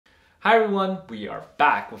Hi everyone, we are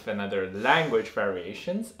back with another language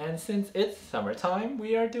variations, and since it's summertime,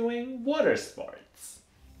 we are doing water sports.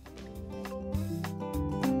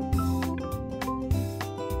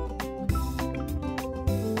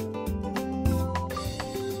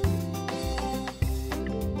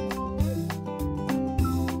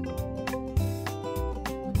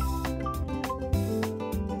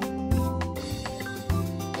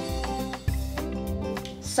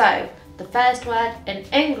 So, the first word in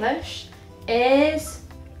English is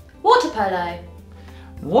water polo.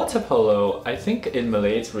 Water polo, I think in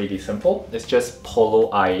Malay it's really simple. It's just polo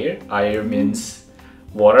air. Air means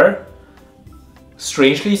water.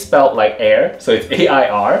 Strangely spelled like air, so it's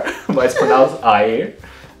A-I-R, but it's pronounced air.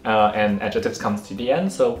 And adjectives comes to the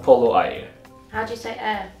end, so polo air. How do you say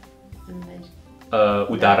air?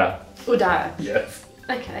 Udara. Udara. Yes.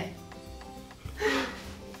 Okay.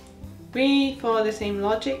 We follow the same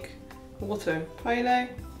logic. Water polo,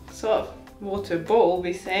 sort of water ball,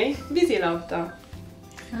 we say. Vízilabda.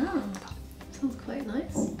 Oh, sounds quite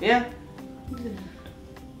nice. Yeah.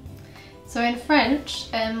 So in French,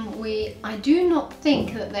 I do not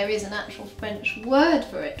think that there is an actual French word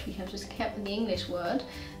for it. We have just kept the English word,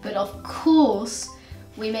 but of course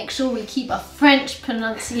we make sure we keep a French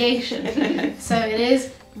pronunciation. So it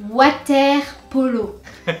is water polo.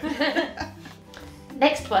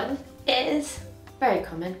 Next one is very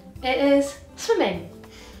common. It is swimming.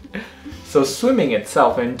 So swimming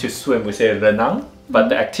itself, and to swim we say renang, but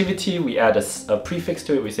the activity we add a prefix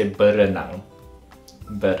to it, we say berenang.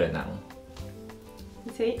 Berenang.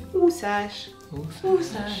 We say úszás.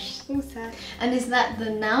 Úszás. Úszás. And is that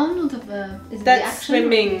the noun or the verb? Is it the That's action?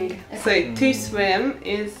 swimming. Okay. So to swim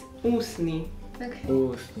is úszni. Okay.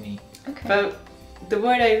 Úszni. Okay. But the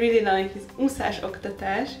word I really like is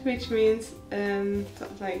úszásoktatás, which means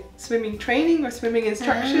sort of like swimming training or swimming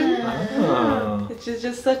instruction. Ah. Which is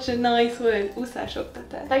just such a nice word,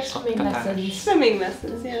 úszásoktatás. Like swimming lessons. Swimming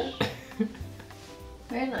lessons, yeah.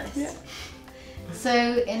 Very nice. Yeah. So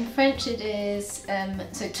in French it is,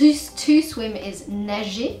 so to swim is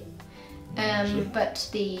nager, but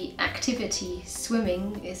the activity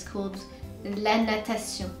swimming is called la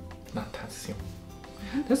natation. Natation.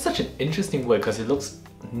 That's such an interesting word because it looks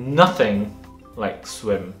nothing like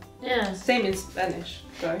swim. Yeah. Same in Spanish,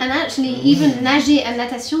 though. And actually even nager and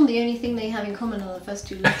natation, the only thing they have in common are the first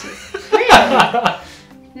two letters. Really?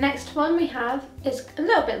 Next one we have is a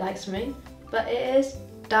little bit like swimming, but it is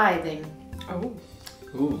diving. Oh.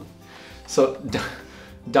 Ooh. So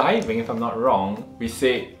diving, if I'm not wrong, we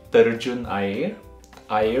say terjun air.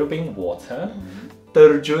 Air being water.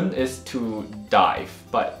 Terjun is to dive,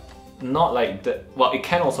 but not like the, well, it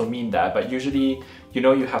can also mean that, but usually, you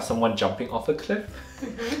know, you have someone jumping off a cliff.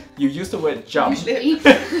 You use the word jump.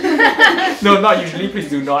 No, not usually, please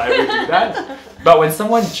do not ever do that. But when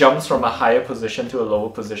someone jumps from a higher position to a lower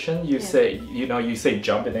position, you say, you say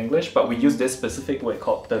jump in English, but we use this specific word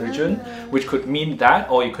called terjun, which could mean that,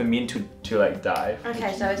 or it could mean to like dive.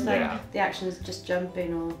 Okay, so it's like Yeah. the action is just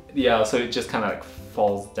jumping or... Yeah, so it just kind of like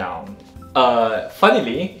falls down.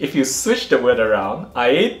 Funnily, if you switch the word around,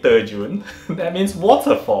 air terjun, that means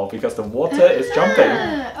waterfall because the water is jumping.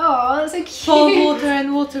 Oh, that's so cute. Fall water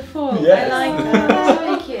and waterfall. Yes. I like Oh, that. that's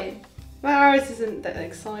really cute. But ours isn't that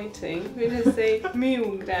exciting. We just say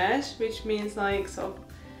műugrás, which means like sort of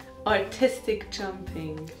artistic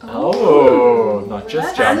jumping. Oh, not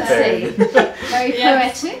just fancy. jumping. Very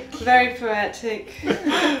Yes. poetic. Very poetic.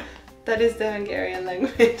 That is the Hungarian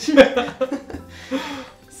language.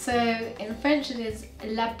 So in French it is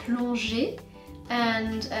la plongée,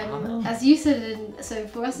 and as you said, so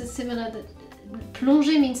for us it's similar. That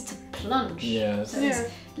plonger means to plunge. Yes. So it's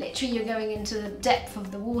literally you're going into the depth of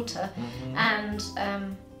the water, and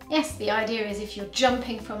yes, the idea is if you're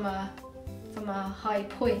jumping from a high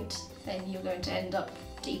point, then you're going to end up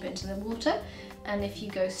deep into the water. And if you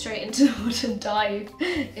go straight into the water and dive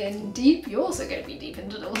in deep, you're also going to be deep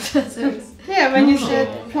into the water. So it's, Yeah, when you said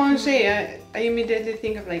plongée, I immediately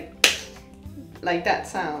think of like that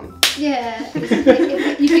sound. yeah,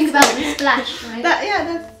 you think about the splash, right?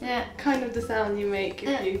 That's Yeah. kind of the sound you make if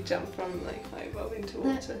Yeah. you jump from like high above into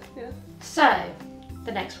water. Yeah. So,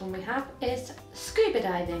 the next one we have is scuba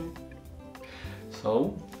diving.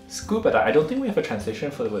 So, scuba dive, I don't think we have a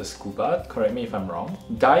translation for the word scuba, correct me if I'm wrong.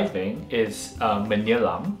 Diving is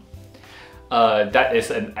menyelam. That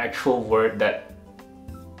is an actual word that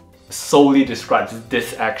solely describes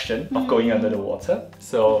this action of going under the water.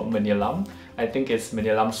 So, menyelam, I think it's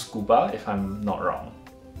menyelam scuba if I'm not wrong.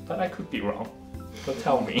 But I could be wrong, so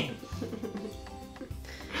tell me.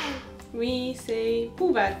 We say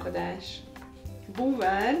búvárkodás.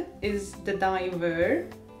 Búvár is the diver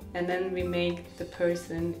and then we make the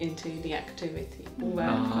person into the activity.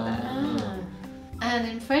 Overkoller. Ah. And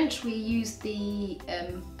in French we use the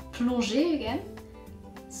plongée again,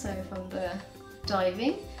 so from the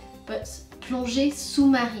diving, but plongée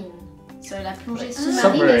sous-marine. So la plongée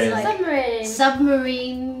sous-marine is like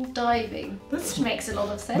submarine diving, which makes a lot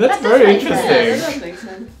of sense. That's That does very make sense. Yeah, interesting. that does make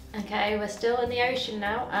sense. Okay, we're still in the ocean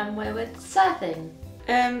now, and we're with surfing.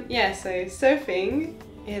 Yeah, so surfing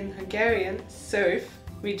in Hungarian, surf,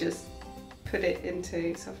 we just put it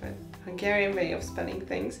into sort of a Hungarian way of spelling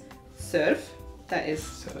things. Surf, that is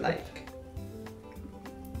Surf. like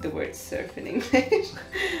the word surf in English.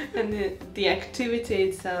 And the activity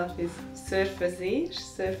itself is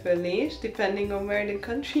surferlés, depending on where in the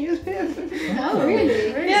country you live. Oh, really?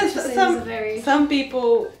 Yes, Interesting. some- It's a very Some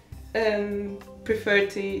people prefer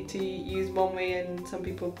to use one way and some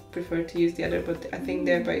people prefer to use the other, but I think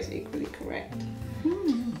they're both equally correct.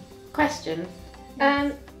 Question.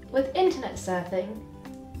 With internet surfing,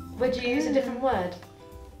 would you use a different word?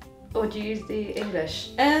 Or would you use the English?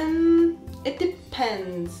 It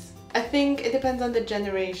depends. I think it depends on the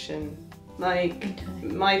generation. Like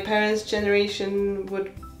my parents' generation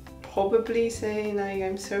would probably say like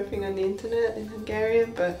I'm surfing on the internet in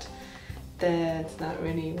Hungarian, but that's not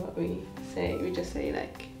really what we say. We just say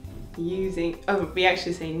like using. Oh, we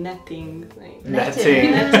actually say netting. Like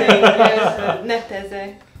Netting. netting. Yes,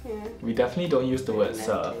 netezek. Yeah. We definitely don't use the word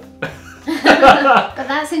surf. But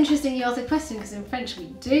that's interesting you asked the question because in French we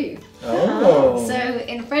do. Oh. So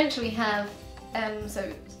in French we have,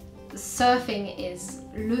 so surfing is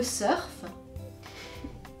le surf.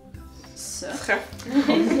 Surf.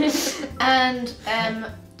 And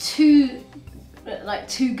to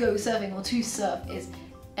go surfing or to surf is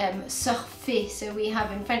surfer. So we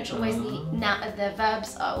have in French always the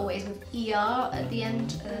verbs are always with er at the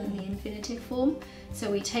end, the infinitive form. So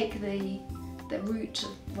we take the root,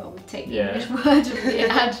 we take the English word and we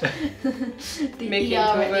add the Make it er into a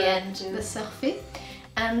at the verb, end, yeah. the surfer.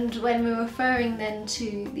 And when we're referring then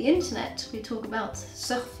to the internet, we talk about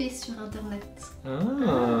surfer sur internet.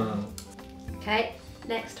 Ah. Okay,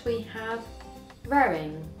 next we have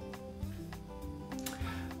rowing.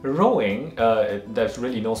 Rowing, there's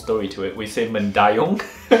really no story to it. We say mendayong.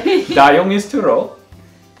 Dayong is to row,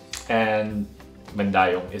 and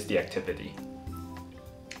mendayong is the activity.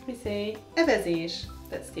 We say evezés.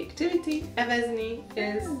 That's the activity. Evezni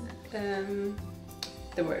is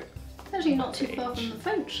the verb. It's actually not too far from the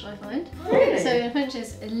French, I find. Really? So in French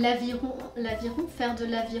it's l'aviron, faire de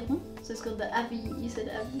l'aviron. So it's called the avis, you said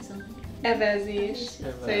avis something. Evezés.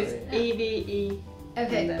 So it's EVE. Okay, And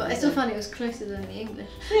then but I still found it was closer than the English.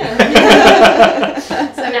 Yeah. So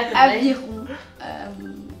Definitely. aviron.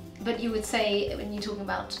 But you would say when you're talking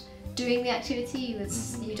about doing the activity,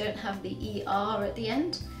 you don't have the ER at the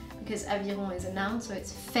end because aviron is a noun, so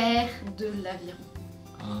it's faire de l'aviron.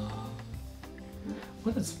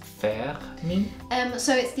 What does faire mean?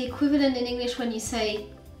 So it's the equivalent in English when you say,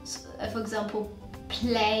 for example,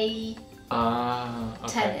 play Okay.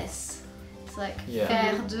 tennis. It's like Yeah.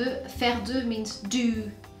 faire de means do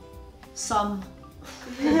some.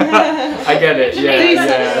 I get it. Do Yeah, some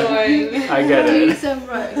yeah. rowing. I get Do it. some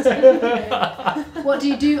rowing. What do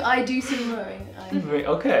you do? I do some rowing.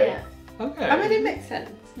 Okay. Yeah. Okay. I mean, it makes sense.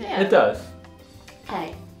 Yeah. It does.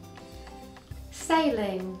 Okay.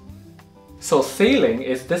 Sailing. So sailing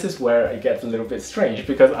this is where it gets a little bit strange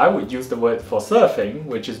because I would use the word for surfing,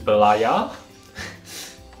 which is belaya.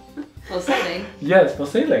 Or sailing. Yes, for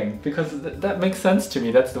sailing, because that makes sense to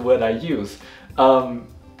me. That's the word I use.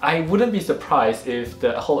 I wouldn't be surprised if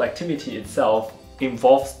the whole activity itself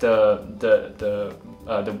involves the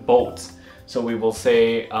boat. So we will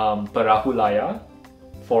say perahu layar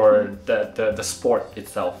for the sport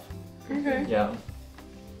itself. Okay. Yeah.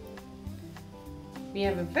 We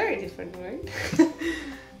have a very different word.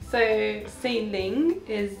 So sailing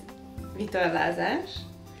is vitorlázás,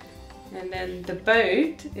 and then the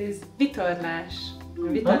boat is vitorlás,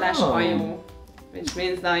 vitorláshajó, which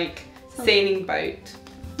means like sailing boat.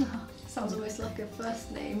 Sounds almost like a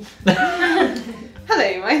first name.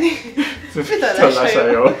 Hello, my name is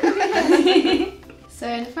Vitorláshajó. So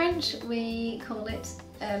in French we call it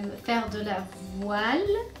faire de la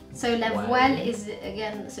voile. So la voile is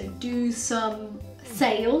again, so do some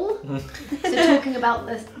sail. So talking about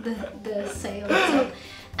the sail itself.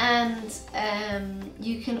 And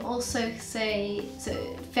you can also say, so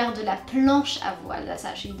faire de la planche à voile, that's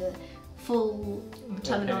actually the full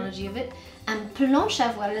terminology of it. And planche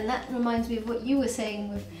à voile, and that reminds me of what you were saying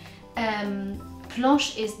with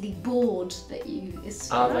planche is the board that you is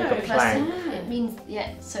like a plank. It means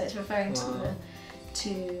so it's referring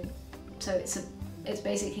to so it's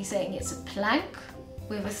basically saying it's a plank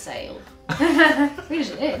with a sail. Which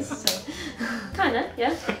it is. So. Kinda,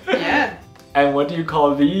 yeah. Yeah. And what do you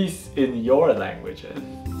call these in your languages?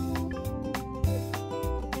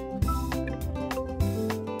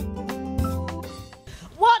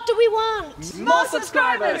 What do we want? More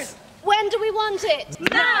subscribers! When do we want it?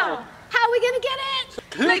 Now! How are we going to get it?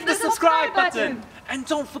 Click the subscribe button! And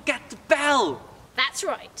don't forget the bell! That's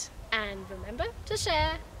right. And remember to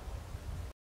share.